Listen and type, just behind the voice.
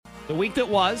The week that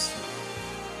was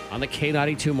on the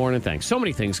K92 Morning Thing. So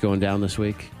many things going down this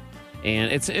week. And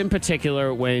it's in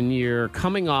particular when you're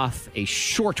coming off a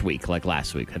short week like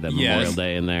last week, had that Memorial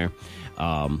Day in there.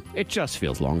 It just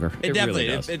feels longer. It definitely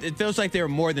really does. It feels like there are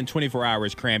more than 24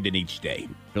 hours crammed in each day.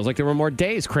 Feels like there were more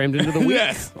days crammed into the week.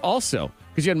 Yes. Also,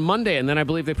 because you had Monday, and then I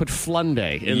believe they put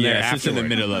Flunday in there. Yes, it's in the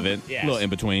middle of it. Yes. A little in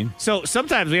between. So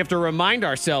sometimes we have to remind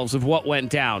ourselves of what went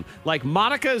down. Like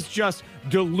Monica's just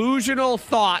delusional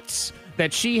thoughts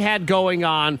that she had going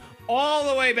on all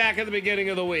the way back at the beginning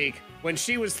of the week when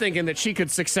she was thinking that she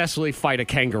could successfully fight a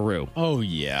kangaroo. Oh,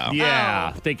 yeah.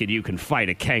 Yeah, thinking you can fight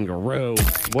a kangaroo.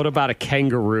 What about a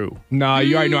kangaroo? Nah,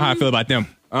 you already know how I feel about them.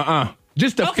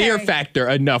 Just the fear factor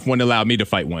enough wouldn't allow me to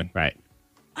fight one. Right.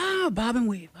 Oh, bob and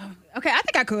weave. Okay, I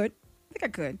think I could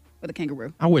with a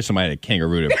kangaroo. I wish somebody had a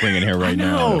kangaroo to bring in here right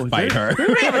now to fight her.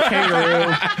 We have a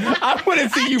kangaroo. I want to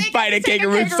see you fight a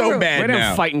kangaroo so bad We're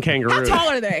now. fighting How kangaroo. tall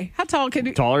are they? How tall can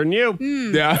you? Taller than you.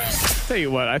 Yeah. Tell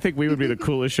you what, I think we would be the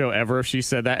coolest show ever if she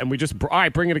said that, and we just, all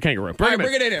right, bring in a kangaroo. All right,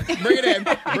 bring it in here. Bring it in.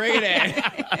 Bring it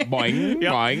in. Boing,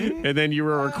 Yep. boing. And then you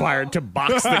were required to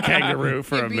box the kangaroo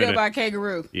for Get a beat up minute. by a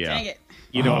kangaroo. Yeah. Dang it.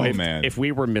 You know, Oh, if, man. if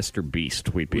we were Mr.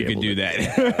 Beast, we'd be We able could do to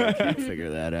that.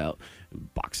 figure that out.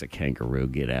 Box a kangaroo,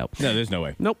 get out. No, there's no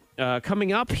way. Nope.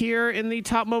 Coming up here in the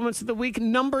top moments of the week,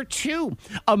 number 2,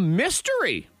 a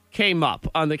mystery came up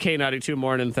on the K92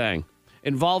 Morning Thing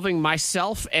involving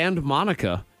myself and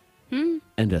Monica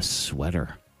and a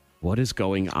sweater. What is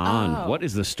going on? Oh. What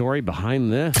is the story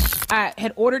behind this? I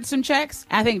had ordered some checks.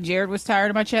 I think Jared was tired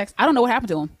of my checks. I don't know what happened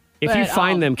to him. If you But,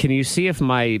 find them, can you see if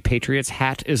my Patriots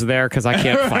hat is there? Because I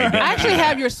can't find it. I actually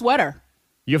have your sweater.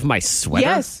 You have my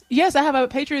sweater? Yes, I have a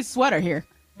Patriots sweater here.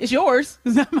 It's yours.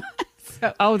 It's not mine.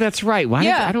 So, Oh, that's right. Why?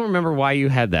 Yeah. I don't remember why you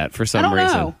had that for I some don't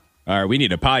reason. know. All right, we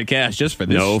need a podcast just for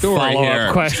this No story follow-up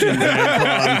here. questions,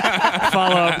 Antoine.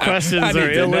 Follow-up questions I are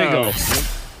need to illegal. know.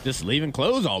 Just leaving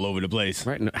clothes all over the place.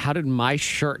 Right. now, how did my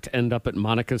shirt end up at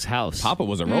Monica's house? Papa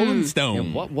was a Rolling Stone.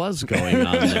 Yeah, what was going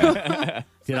on there?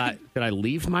 Did I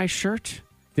leave my shirt?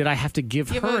 Did I have to give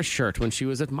her a shirt when she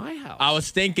was at my house? I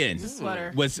was thinking,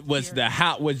 sweater. was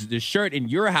the shirt in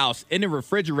your house in the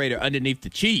refrigerator underneath the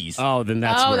cheese Oh, then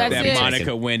that's Oh, where that's it that was it. taken.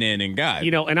 Monica went in and got?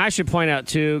 You know, and I should point out,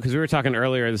 too, because we were talking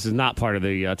earlier, this is not part of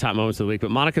the top moments of the week,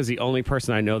 but Monica's the only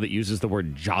person I know that uses the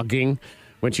word jogging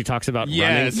when she talks about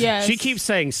Yes. running. Yes. She keeps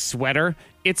saying sweater.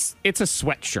 It's a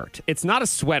sweatshirt. It's not a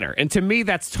sweater. And to me,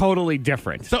 that's totally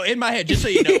different. So in my head, just so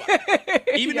you know,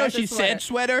 even though Yes, she a sweater. said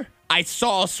sweater, I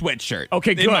saw a sweatshirt.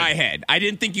 Okay, in good. my head. I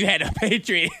didn't think you had a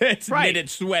Patriots Right. knitted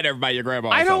sweater by your grandma.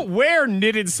 or I don't something. wear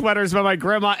knitted sweaters by my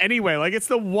grandma anyway. Like, it's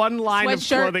the one line of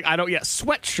Sweatshirt? clothing. I don't,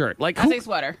 sweatshirt. Like, I say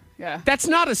sweater. Yeah. that's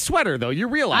not a sweater, though. You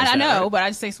realize I that, know, right? but I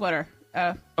just say sweater.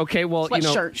 Okay, well,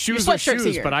 Sweatshirt. shoes Your are sweatshirt's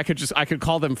shoes, here. but I could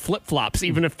call them flip flops,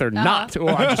 even if they're not. Or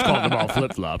I just call them all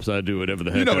flip flops. I do whatever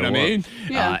the heck You know what I want. mean?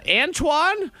 Yeah.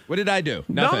 Antoine, What did I do?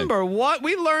 Nothing. number what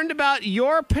we learned about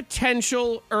your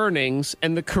potential earnings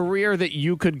and the career that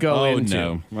you could go Oh into.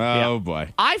 no! Oh Yeah. boy!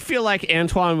 I feel like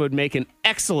Antoine would make an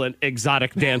excellent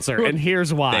exotic dancer, and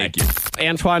here's why. Thank you.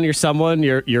 Antoine, you're someone,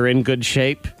 you're in good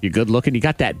shape, you're good looking, you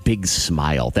got that big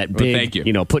smile, that big, thank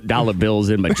you. put dollar bills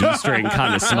in my G-string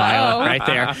kind of smile right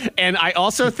there. And I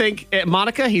also think,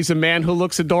 Monica, he's a man who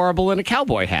looks adorable in a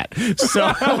cowboy hat. So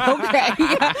Okay.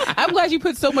 Yeah. I'm glad you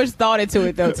put so much thought into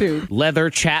it, though, too. leather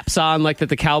chaps on like that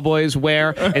the cowboys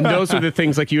wear, and those are the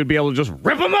things like you would be able to just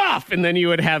rip them off, and then you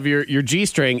would have your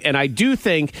G-string. And I do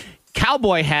think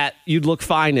cowboy hat you'd look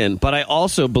fine in, but I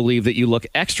also believe that you look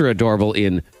extra adorable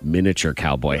in miniature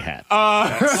cowboy hat.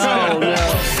 Oh no!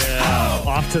 Yeah.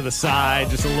 Off to the side,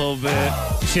 just a little bit,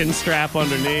 chin strap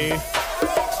underneath.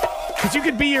 Because you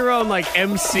could be your own like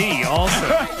MC also.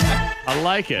 I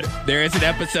like it. There is an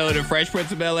episode of Fresh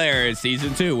Prince of Bel-Air in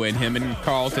season 2 when him and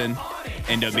Carlton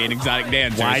end up being exotic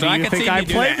dancers. Why so do you could think see I you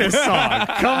do played that. this song?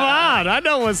 Come on. I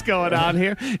know what's going on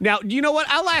here. Now, you know what?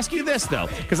 I'll ask you this, though,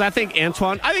 because I think,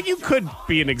 Antoine, I think you could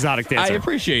be an exotic dancer. I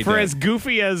appreciate For that. as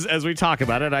goofy as we talk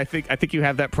about it, I think you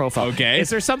have that profile. Okay. Is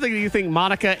there something that you think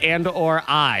Monica and or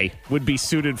I would be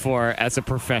suited for as a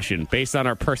profession based on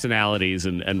our personalities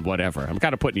and whatever? I'm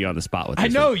kind of putting you on the spot with this I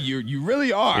know one. you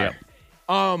really are. Yeah.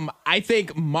 I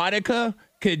think Monica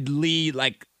could lead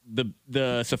like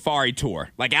the safari tour,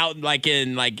 like out like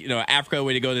in Africa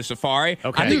when they go to the safari.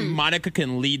 Okay. I think Monica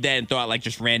can lead that and throw out like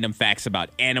just random facts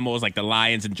about animals like the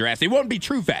lions and giraffes. They won't be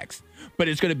true facts, but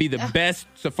it's going to be the best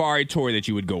safari tour that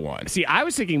you would go on. See, I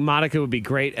was thinking Monica would be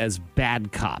great as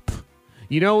bad cop.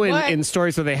 You know, What? in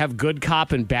stories where they have good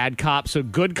cop and bad cop. So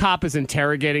good cop is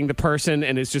interrogating the person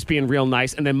and is just being real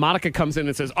nice. And then Monica comes in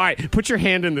and says, all right, put your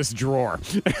hand in this drawer.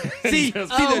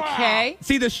 Okay.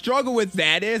 See, the struggle with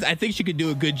that is I think she could do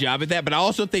a good job at that, but I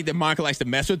also think that Monica likes to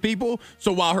mess with people.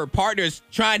 So while her partner's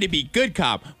trying to be good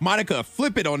cop, Monica will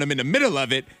flip it on them in the middle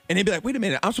of it, and he'd be like, wait a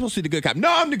minute, I'm supposed to be the good cop. No,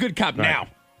 I'm the good cop now.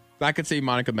 I could see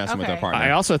Monica messing with her partner.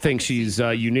 I also think she's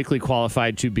uniquely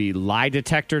qualified to be lie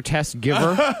detector test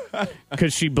giver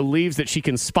because she believes that she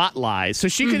can spot lies. So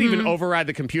she could even override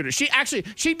the computer.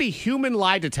 She'd be human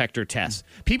lie detector tests.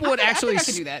 People would actually, I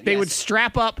could do that, they yes. would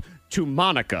strap up to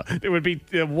Monica. There would be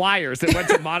wires that went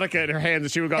to Monica in her hands,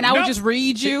 and she would go, And I would "Nope." just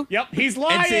read you. Yep, he's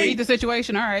lying. Read the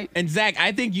situation. All right. And Zach,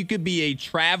 I think you could be a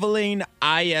traveling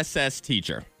ISS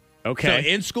teacher. Okay. So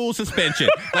in school suspension,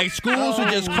 like schools would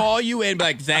just call you and be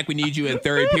like, Zach, we need you in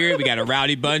third period. We got a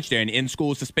rowdy bunch. They're in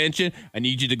school suspension. I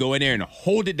need you to go in there and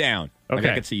hold it down. Like,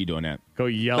 Okay. I could see you doing that. Go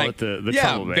yell Like, at the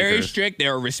yeah, troublemakers. very strict.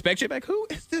 They'll respect you. Like, who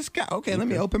is this guy? Okay, let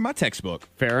me open my textbook.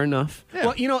 Fair enough. Yeah.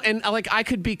 Well, you know, and like I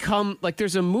could become like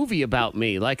there's a movie about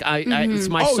me. Like I it's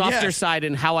my Oh, softer yes. side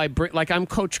and how I bring. Like I'm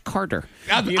Coach Carter.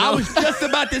 I You know? was just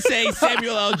about to say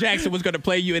Samuel L. Jackson was going to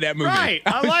play you in that movie. Right.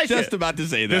 I like was just it. about to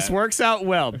say that. This works out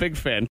well. Big fan.